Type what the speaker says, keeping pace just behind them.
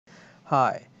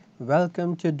Hi,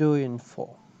 welcome to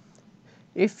DoInfo.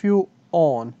 If you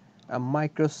own a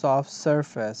Microsoft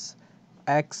Surface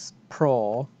X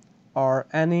Pro or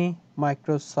any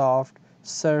Microsoft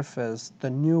Surface, the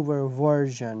newer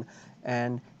version,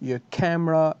 and your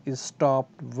camera is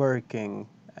stopped working,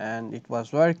 and it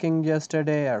was working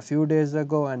yesterday or a few days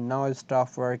ago and now it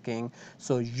stopped working,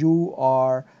 so you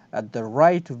are at the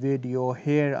right video.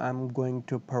 Here I'm going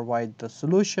to provide the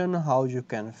solution how you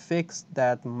can fix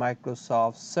that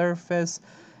Microsoft Surface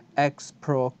X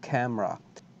Pro camera.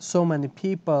 So many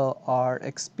people are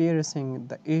experiencing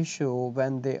the issue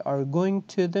when they are going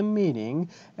to the meeting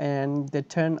and they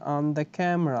turn on the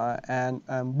camera and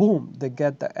boom, they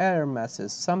get the error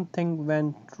message, something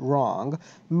went wrong,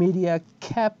 media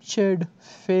captured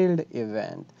failed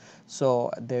event.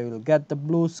 So they will get the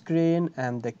blue screen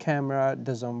and the camera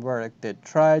doesn't work. They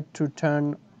try to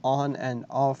turn on and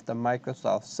off the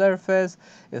Microsoft Surface,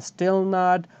 it's still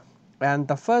not. And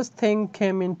the first thing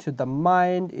came into the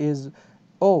mind is,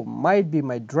 oh, might be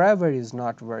my driver is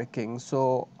not working.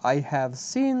 So I have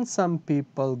seen some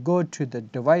people go to the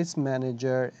device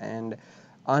manager and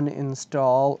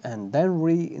uninstall and then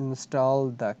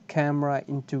reinstall the camera,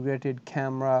 integrated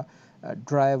camera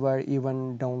driver,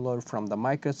 even download from the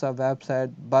Microsoft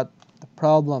website, but the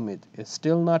problem is it's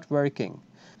still not working.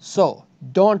 So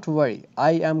don't worry,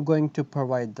 I am going to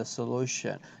provide the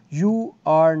solution. You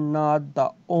are not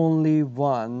the only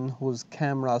one whose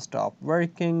camera stopped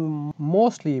working.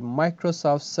 Mostly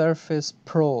Microsoft Surface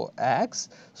Pro X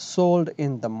sold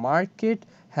in the market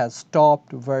has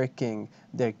stopped working.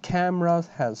 Their cameras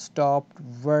has stopped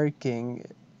working,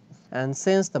 and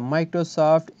since the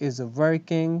Microsoft is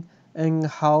working in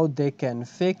how they can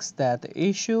fix that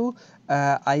issue,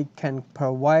 I can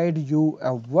provide you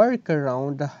a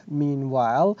workaround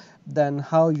meanwhile then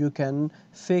how you can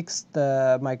fix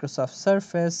the Microsoft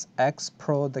Surface X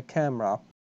Pro the camera.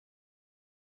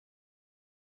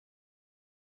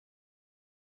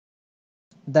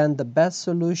 Then the best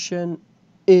solution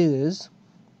is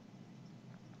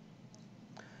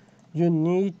you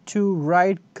need to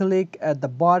right click at the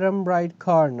bottom right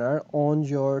corner on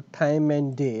your time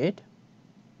and date.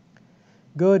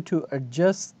 Go to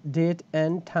adjust date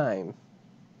and time.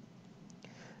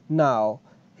 Now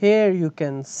here you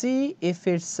can see if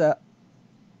it's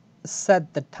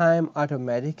set the time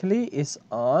automatically is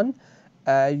on.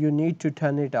 You need to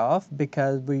turn it off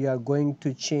because we are going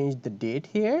to change the date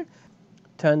here.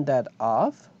 Turn that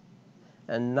off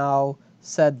and now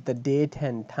set the date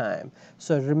and time.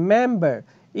 So remember,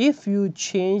 if you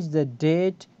change the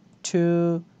date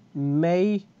to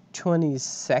May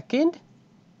 22nd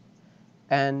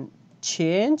and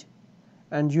change,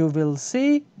 and you will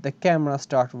see the camera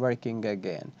start working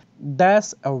again.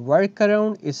 That's a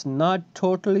workaround. It's not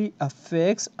totally a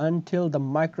fix until the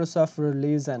Microsoft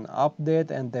release an update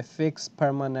and they fix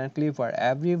permanently for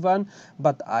everyone,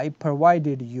 but I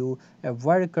provided you a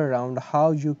workaround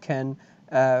how you can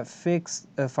fix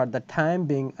for the time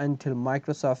being until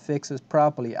Microsoft fixes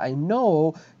properly. I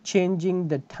know changing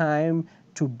the time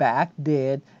to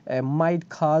backdate might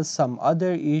cause some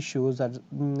other issues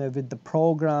with the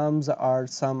programs or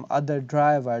some other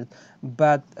drivers,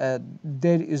 but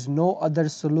there is no other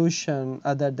solution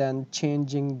other than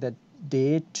changing the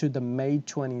date to the May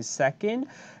 22nd.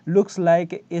 Looks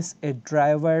like it's a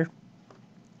driver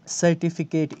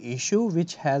certificate issue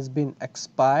which has been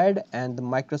expired and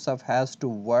Microsoft has to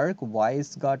work why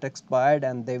it's got expired,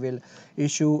 and they will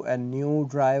issue a new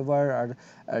driver or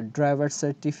a driver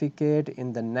certificate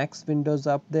in the next Windows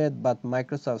update, but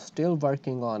Microsoft still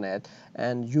working on it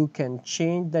and you can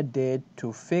change the date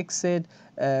to fix it.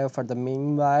 For the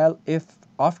meanwhile, if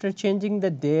after changing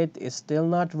the date is still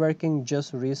not working,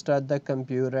 just restart the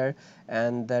computer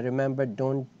and remember,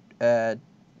 don't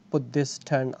put this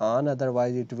turn on,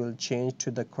 otherwise it will change to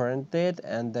the current date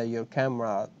and your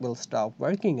camera will stop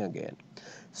working again.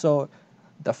 So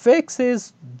the fix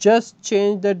is just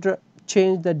change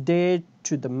the date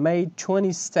to the May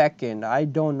 22nd. I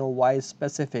don't know why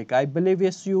specific. I believe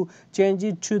if you change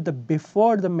it to the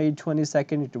before the May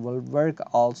 22nd it will work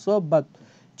also, but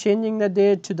changing the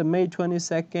date to the May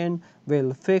 22nd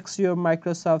will fix your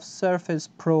Microsoft Surface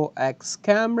Pro X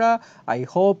camera. I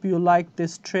hope you like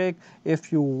this trick.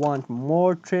 If you want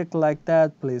more trick like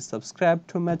that, please subscribe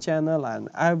to my channel and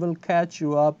I will catch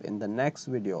you up in the next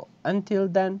video. Until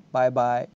then, bye bye.